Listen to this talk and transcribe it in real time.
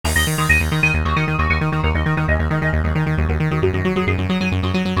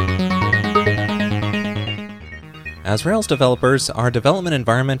As Rails developers, our development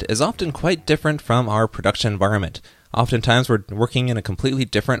environment is often quite different from our production environment. Oftentimes we're working in a completely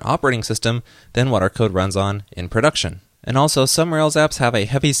different operating system than what our code runs on in production. And also, some Rails apps have a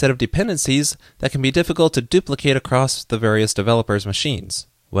heavy set of dependencies that can be difficult to duplicate across the various developers' machines.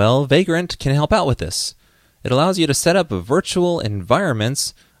 Well, Vagrant can help out with this. It allows you to set up virtual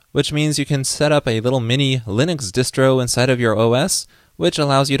environments, which means you can set up a little mini Linux distro inside of your OS, which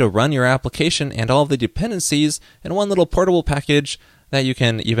allows you to run your application and all of the dependencies in one little portable package that you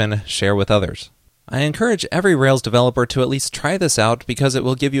can even share with others. I encourage every Rails developer to at least try this out because it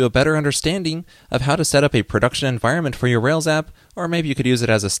will give you a better understanding of how to set up a production environment for your Rails app, or maybe you could use it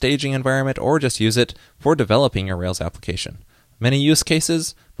as a staging environment or just use it for developing your Rails application. Many use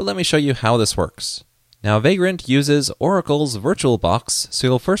cases, but let me show you how this works. Now, Vagrant uses Oracle's VirtualBox, so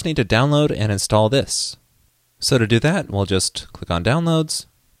you'll first need to download and install this. So to do that, we'll just click on Downloads,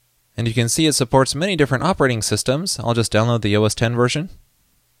 and you can see it supports many different operating systems. I'll just download the OS X version.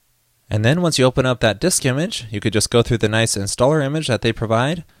 And then once you open up that disk image, you could just go through the nice installer image that they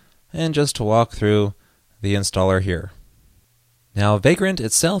provide, and just walk through the installer here. Now, Vagrant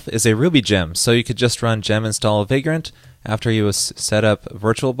itself is a Ruby gem, so you could just run gem install Vagrant after you set up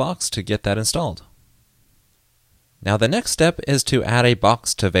VirtualBox to get that installed. Now the next step is to add a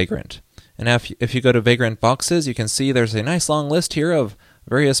box to Vagrant. And if you go to Vagrant boxes, you can see there's a nice long list here of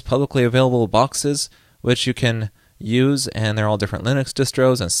various publicly available boxes which you can use, and they're all different Linux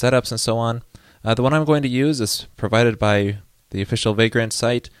distros and setups and so on. The one I'm going to use is provided by the official Vagrant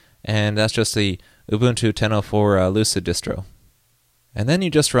site, and that's just the Ubuntu 10.04 Lucid distro. And then you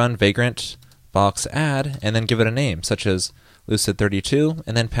just run Vagrant box add and then give it a name, such as Lucid32,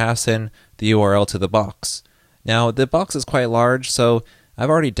 and then pass in the URL to the box. Now, the box is quite large, so I've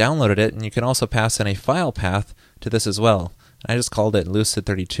already downloaded it, and you can also pass in a file path to this as well. I just called it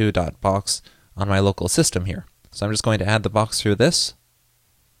lucid32.box on my local system here. So I'm just going to add the box through this.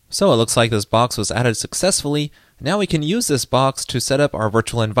 So it looks like this box was added successfully. Now we can use this box to set up our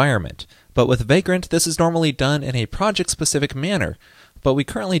virtual environment. But with Vagrant, this is normally done in a project-specific manner. But we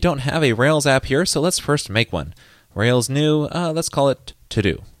currently don't have a Rails app here, so let's first make one. Rails new, let's call it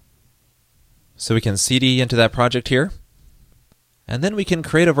to-do. So we can cd into that project here. And then we can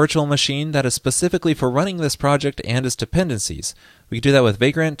create a virtual machine that is specifically for running this project and its dependencies. We can do that with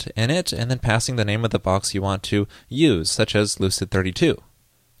Vagrant init and then passing the name of the box you want to use, such as Lucid32.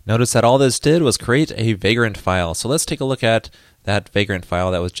 Notice that all this did was create a Vagrant file. So let's take a look at that Vagrant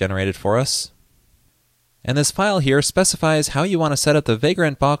file that was generated for us. And this file here specifies how you want to set up the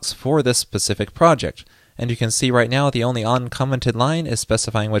Vagrant box for this specific project. And you can see right now the only uncommented line is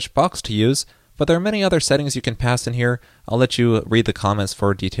specifying which box to use, but there are many other settings you can pass in here. I'll let you read the comments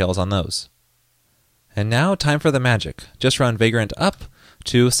for details on those. And now, time for the magic. Just run Vagrant up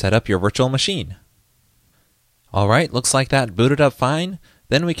to set up your virtual machine. Alright, looks like that booted up fine.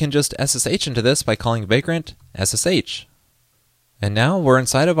 Then we can just SSH into this by calling Vagrant SSH. And now we're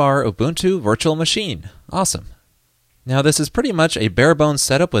inside of our Ubuntu virtual machine. Awesome. Now this is pretty much a bare bones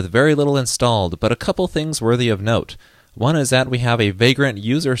setup with very little installed, but a couple things worthy of note. One is that we have a Vagrant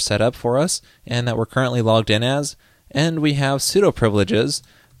user set up for us, and that we're currently logged in as, and we have sudo privileges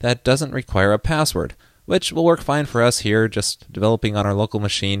that doesn't require a password, which will work fine for us here, just developing on our local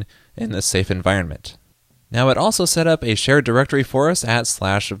machine in this safe environment. Now it also set up a shared directory for us at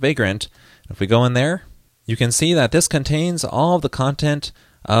 /vagrant. If we go in there, you can see that this contains all of the content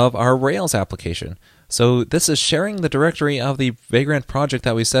of our Rails application. So this is sharing the directory of the Vagrant project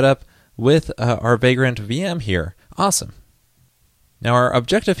that we set up with our Vagrant VM here. Awesome. Now our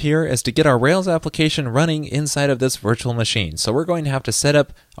objective here is to get our Rails application running inside of this virtual machine. So we're going to have to set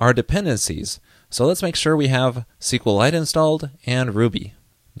up our dependencies. So let's make sure we have SQLite installed and Ruby.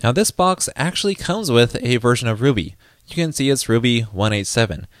 Now this box actually comes with a version of Ruby. You can see it's Ruby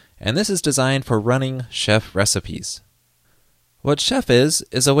 187, and this is designed for running Chef recipes. What Chef is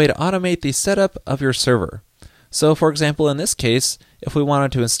a way to automate the setup of your server. So for example, in this case, if we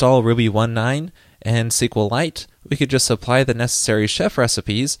wanted to install Ruby 1.9 and SQLite, we could just supply the necessary Chef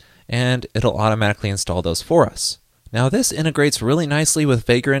recipes and it'll automatically install those for us. Now this integrates really nicely with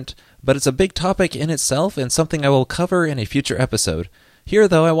Vagrant, but it's a big topic in itself and something I will cover in a future episode. Here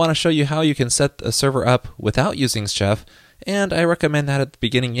though, I want to show you how you can set a server up without using Chef, and I recommend that at the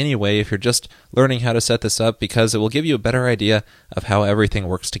beginning anyway if you're just learning how to set this up, because it will give you a better idea of how everything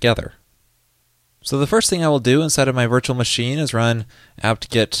works together. So the first thing I will do inside of my virtual machine is run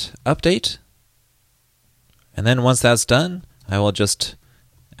apt-get update. And then once that's done, I will just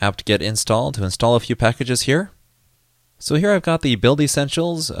apt-get install to install a few packages here. So here I've got the build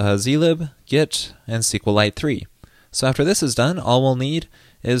essentials, zlib, git, and SQLite 3. So after this is done, all we'll need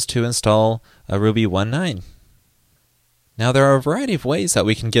is to install a Ruby 1.9. Now there are a variety of ways that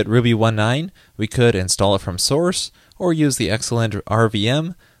we can get Ruby 1.9. We could install it from source, or use the excellent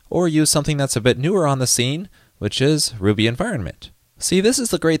RVM, or use something that's a bit newer on the scene, which is Ruby Environment. See, this is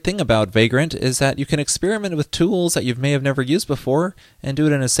the great thing about Vagrant, is that you can experiment with tools that you may have never used before, and do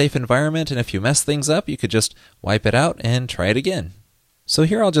it in a safe environment, and if you mess things up, you could just wipe it out and try it again. So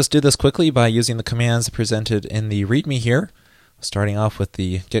here I'll just do this quickly by using the commands presented in the README here, starting off with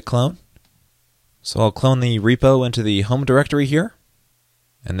the git clone. So I'll clone the repo into the home directory here,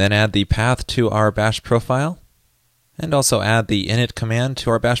 and then add the path to our bash profile, and also add the init command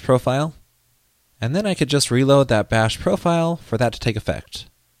to our bash profile. And then I could just reload that bash profile for that to take effect.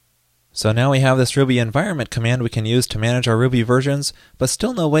 So now we have this Ruby environment command we can use to manage our Ruby versions, but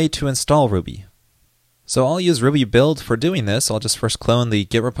still no way to install Ruby. So I'll use Ruby build for doing this. I'll just first clone the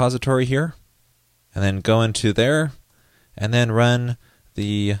Git repository here, and then go into there, and then run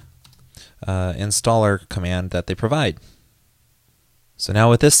the installer command that they provide. So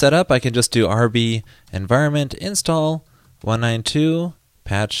now with this set up, I can just do rb environment install 192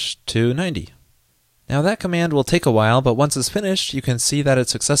 patch 290. Now that command will take a while, but once it's finished, you can see that it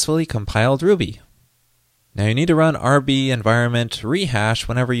successfully compiled Ruby. Now you need to run rb environment rehash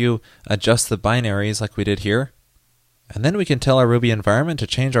whenever you adjust the binaries like we did here. And then we can tell our Ruby environment to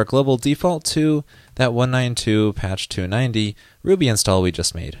change our global default to that 192 patch 290 Ruby install we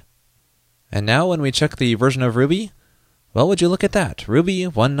just made. And now when we check the version of Ruby, well, would you look at that, Ruby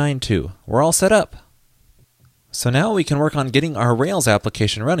 192. We're all set up. So now we can work on getting our Rails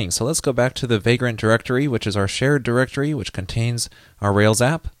application running. So let's go back to the Vagrant directory, which is our shared directory, which contains our Rails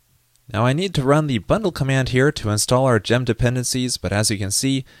app. Now I need to run the bundle command here to install our gem dependencies, but as you can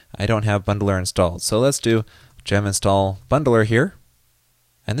see, I don't have bundler installed. So let's do gem install bundler here.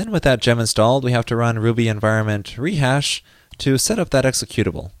 And then with that gem installed, we have to run ruby environment rehash to set up that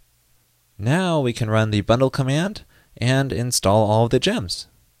executable. Now we can run the bundle command and install all of the gems.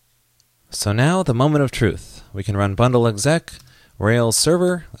 So now the moment of truth. We can run bundle exec Rails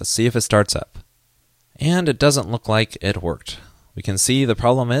server. Let's see if it starts up. And it doesn't look like it worked. We can see the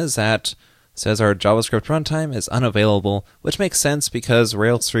problem is that it says our JavaScript runtime is unavailable, which makes sense because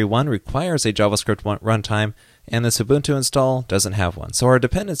Rails 3.1 requires a JavaScript runtime and this Ubuntu install doesn't have one. So our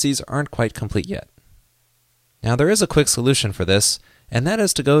dependencies aren't quite complete yet. Now there is a quick solution for this, and that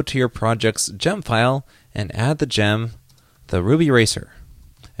is to go to your project's gem file and add the gem, the Ruby Racer.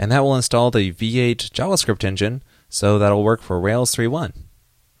 And that will install the V8 JavaScript engine, so that'll work for Rails 3.1.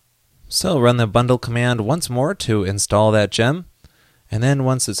 So run the bundle command once more to install that gem, and then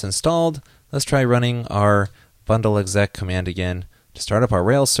once it's installed, let's try running our bundle exec command again to start up our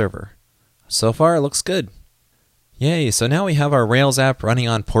Rails server. So far it looks good. Yay, so now we have our Rails app running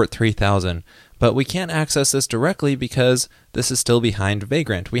on port 3000. But we can't access this directly because this is still behind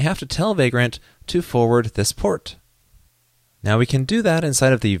Vagrant. We have to tell Vagrant to forward this port. Now we can do that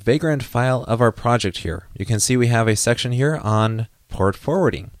inside of the Vagrant file of our project here. You can see we have a section here on port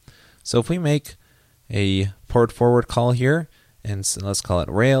forwarding. So if we make a port forward call here, and so let's call it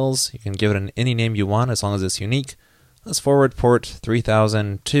Rails, you can give it any name you want as long as it's unique. Let's forward port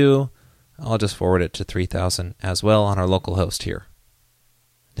 3002. I'll just forward it to 3000 as well on our local host here.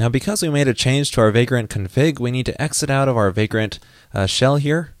 Now because we made a change to our Vagrant config, we need to exit out of our Vagrant shell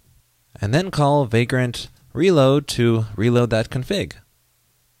here, and then call Vagrant reload to reload that config.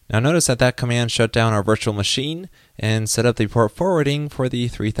 Now notice that that command shut down our virtual machine and set up the port forwarding for the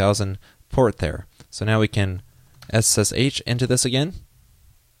 3000 port there. So now we can SSH into this again,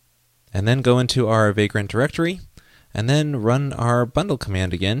 and then go into our Vagrant directory, and then run our bundle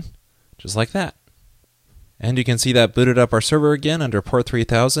command again, just like that. And you can see that booted up our server again under port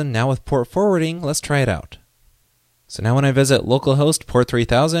 3000. Now with port forwarding, let's try it out. So now when I visit localhost port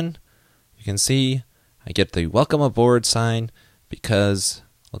 3000, you can see I get the welcome aboard sign because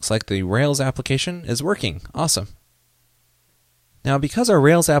it looks like the Rails application is working. Awesome. Now because our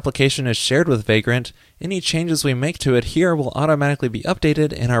Rails application is shared with Vagrant, any changes we make to it here will automatically be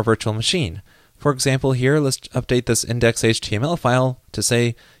updated in our virtual machine. For example here, let's update this index.html file to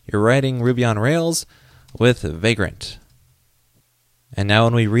say you're writing Ruby on Rails with Vagrant. And now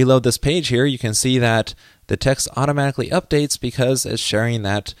when we reload this page here, you can see that the text automatically updates because it's sharing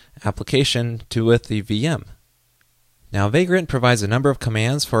that application with the VM. Now Vagrant provides a number of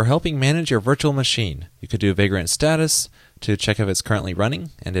commands for helping manage your virtual machine. You could do Vagrant status to check if it's currently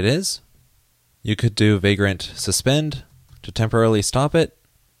running, and it is. You could do Vagrant suspend to temporarily stop it,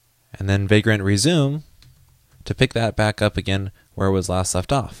 and then Vagrant resume to pick that back up again where it was last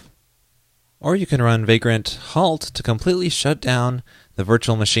left off. Or you can run Vagrant halt to completely shut down the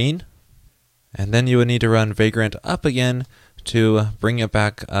virtual machine, and then you would need to run Vagrant up again to bring it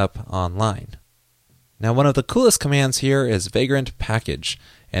back up online. Now, one of the coolest commands here is vagrant package,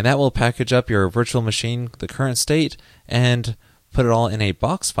 and that will package up your virtual machine, the current state, and put it all in a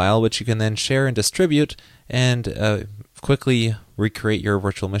box file, which you can then share and distribute and quickly recreate your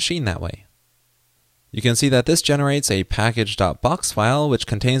virtual machine that way. You can see that this generates a package.box file, which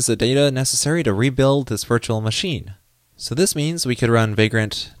contains the data necessary to rebuild this virtual machine. So this means we could run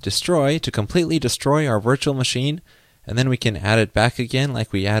vagrant destroy to completely destroy our virtual machine, and then we can add it back again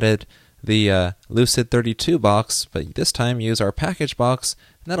like we added the Lucid32 box, but this time use our package box,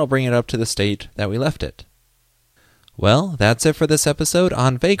 and that'll bring it up to the state that we left it. Well, that's it for this episode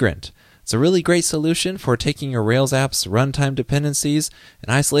on Vagrant. It's a really great solution for taking your Rails app's runtime dependencies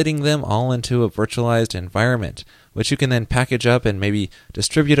and isolating them all into a virtualized environment, which you can then package up and maybe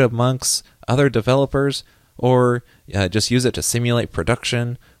distribute amongst other developers, or just use it to simulate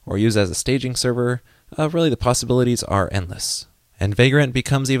production, or use as a staging server. Really, the possibilities are endless. And Vagrant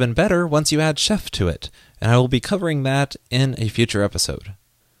becomes even better once you add Chef to it, and I will be covering that in a future episode.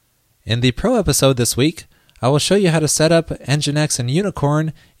 In the Pro episode this week, I will show you how to set up Nginx and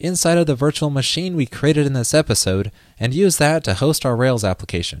Unicorn inside of the virtual machine we created in this episode and use that to host our Rails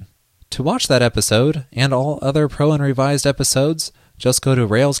application. To watch that episode and all other Pro and revised episodes, just go to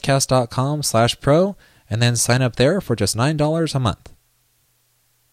railscast.com/pro and then sign up there for just $9 a month.